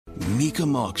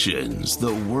Mecum Auctions,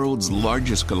 the world's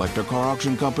largest collector car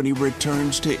auction company,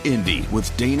 returns to Indy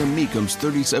with Dana Mecum's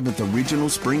 37th Original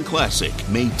Spring Classic,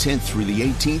 May 10th through the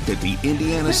 18th at the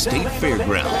Indiana State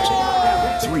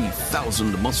Fairgrounds.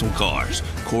 3,000 muscle cars,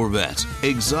 Corvettes,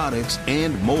 exotics,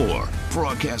 and more.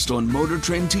 Broadcast on Motor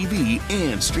Trend TV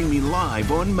and streaming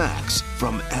live on Max.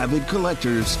 From avid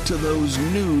collectors to those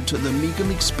new to the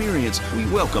Mecum experience, we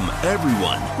welcome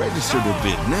everyone. Register to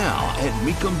bid now at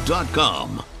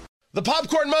Mecum.com. The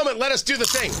popcorn moment, let us do the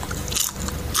thing.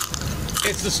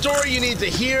 It's the story you need to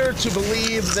hear to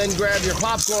believe, then grab your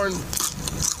popcorn,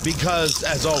 because,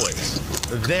 as always,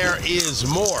 there is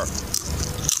more.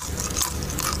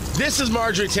 This is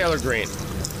Marjorie Taylor Greene.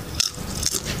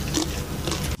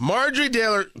 Marjorie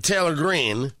Taylor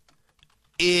Greene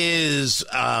is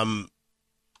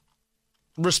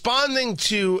responding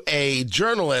to a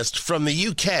journalist from the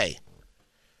UK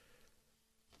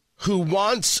who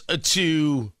wants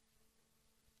to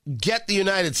get the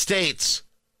United States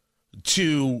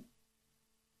to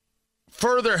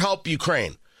further help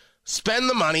Ukraine. Spend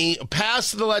the money,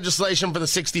 pass the legislation for the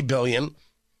 $60 billion,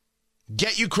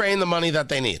 get Ukraine the money that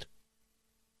they need.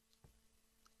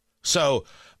 So,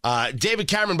 David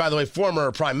Cameron, by the way,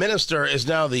 former prime minister, is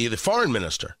now the foreign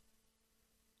minister.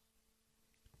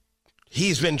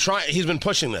 He's been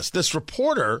pushing this. This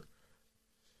reporter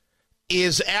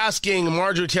is asking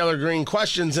Marjorie Taylor Greene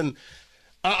questions, and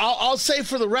I'll say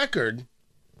for the record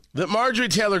that Marjorie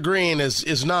Taylor Greene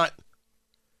is not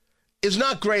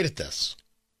great at this.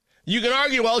 You can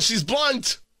argue, well, she's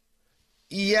blunt.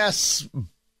 Yes,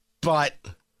 but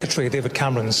Secretary David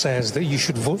Cameron says that you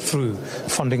should vote through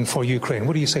funding for Ukraine.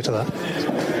 What do you say to that?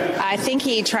 I think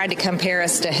he tried to compare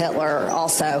us to Hitler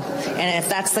also. And if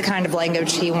that's the kind of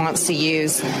language he wants to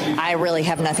use, I really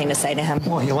have nothing to say to him.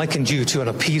 Well, he likened you to an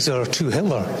appeaser to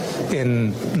Hitler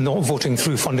in not voting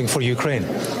through funding for Ukraine.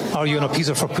 Are you an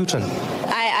appeaser for Putin?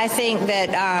 I think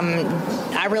that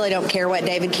I really don't care what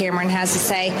David Cameron has to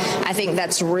say. I think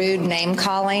that's rude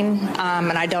name-calling,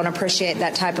 and I don't appreciate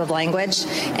that type of language.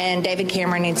 And David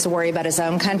Cameron needs to worry about his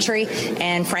own country,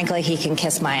 and frankly, he can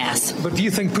kiss my ass. But do you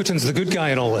think Putin's the good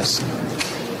guy in all this?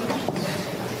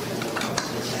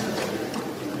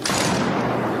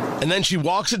 And then she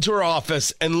walks into her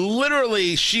office, and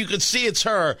literally, you could see it's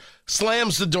her,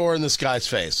 slams the door in this guy's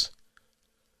face.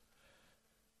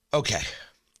 Okay,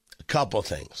 a couple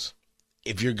things.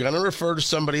 If you're going to refer to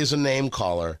somebody as a name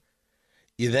caller,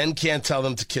 you then can't tell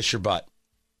them to kiss your butt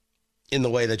in the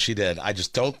way that she did. I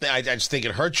just think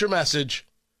it hurts your message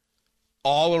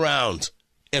all around.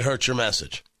 It hurts your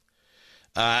message.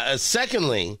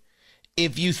 Secondly,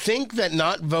 if you think that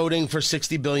not voting for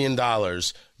 $60 billion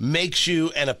makes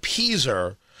you an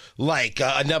appeaser like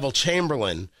a Neville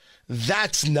Chamberlain,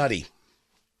 that's nutty.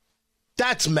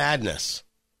 That's madness.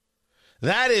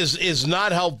 That is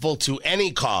not helpful to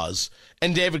any cause,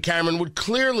 and David Cameron would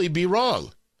clearly be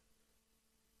wrong.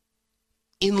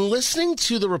 In listening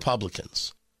to the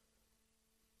Republicans,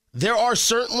 there are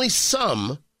certainly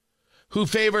some who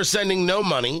favor sending no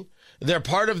money. They're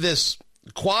part of this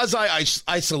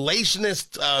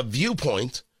quasi-isolationist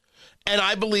viewpoint, and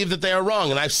I believe that they are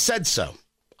wrong, and I've said so.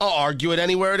 I'll argue it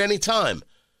anywhere at any time.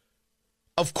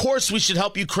 Of course we should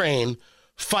help Ukraine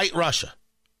fight Russia.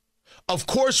 Of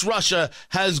course Russia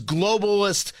has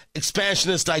globalist,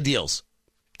 expansionist ideals.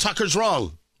 Tucker's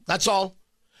wrong. That's all.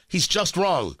 He's just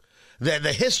wrong.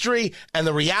 The history and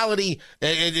the reality,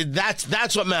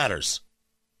 that's what matters.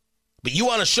 But you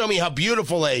want to show me how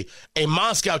beautiful a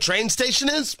Moscow train station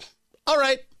is? All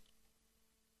right.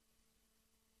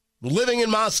 Living in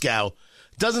Moscow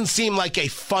doesn't seem like a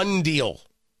fun deal.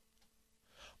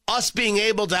 Us being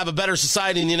able to have a better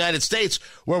society in the United States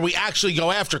where we actually go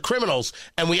after criminals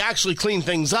and we actually clean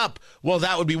things up, well,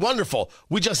 that would be wonderful.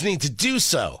 We just need to do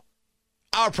so.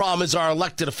 Our problem is our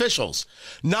elected officials,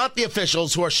 not the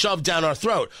officials who are shoved down our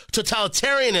throat.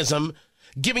 Totalitarianism,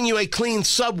 giving you a clean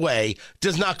subway,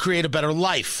 does not create a better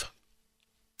life.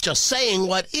 Just saying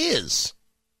what is.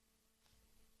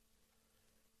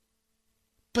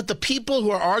 But the people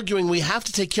who are arguing we have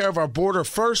to take care of our border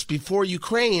first before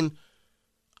Ukraine,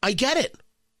 I get it.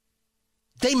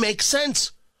 They make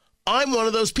sense. I'm one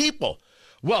of those people.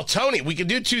 Well, Tony, we can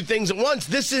do two things at once.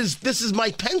 This is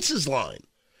Mike Pence's line,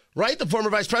 right? The former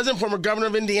vice president, former governor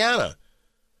of Indiana.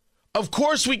 Of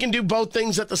course we can do both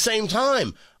things at the same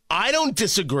time. I don't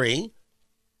disagree.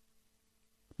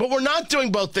 But we're not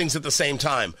doing both things at the same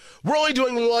time. We're only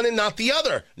doing one and not the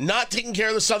other. Not taking care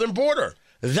of the southern border.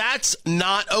 That's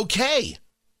not okay.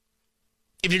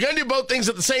 If you're going to do both things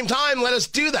at the same time, let us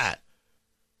do that.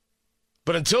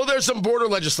 But until there's some border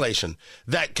legislation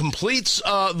that completes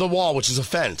the wall, which is a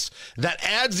fence, that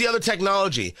adds the other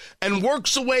technology and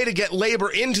works a way to get labor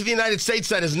into the United States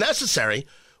that is necessary,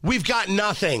 we've got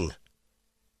nothing.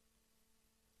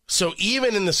 So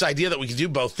even in this idea that we can do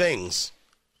both things,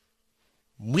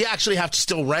 we actually have to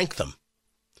still rank them.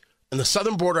 And the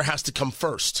southern border has to come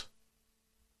first.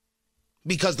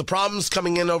 Because the problems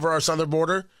coming in over our southern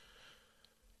border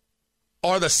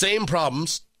are the same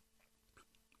problems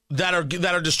that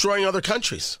are destroying other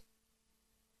countries.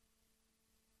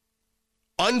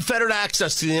 Unfettered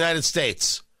access to the United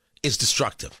States is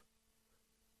destructive.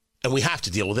 And we have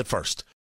to deal with it first.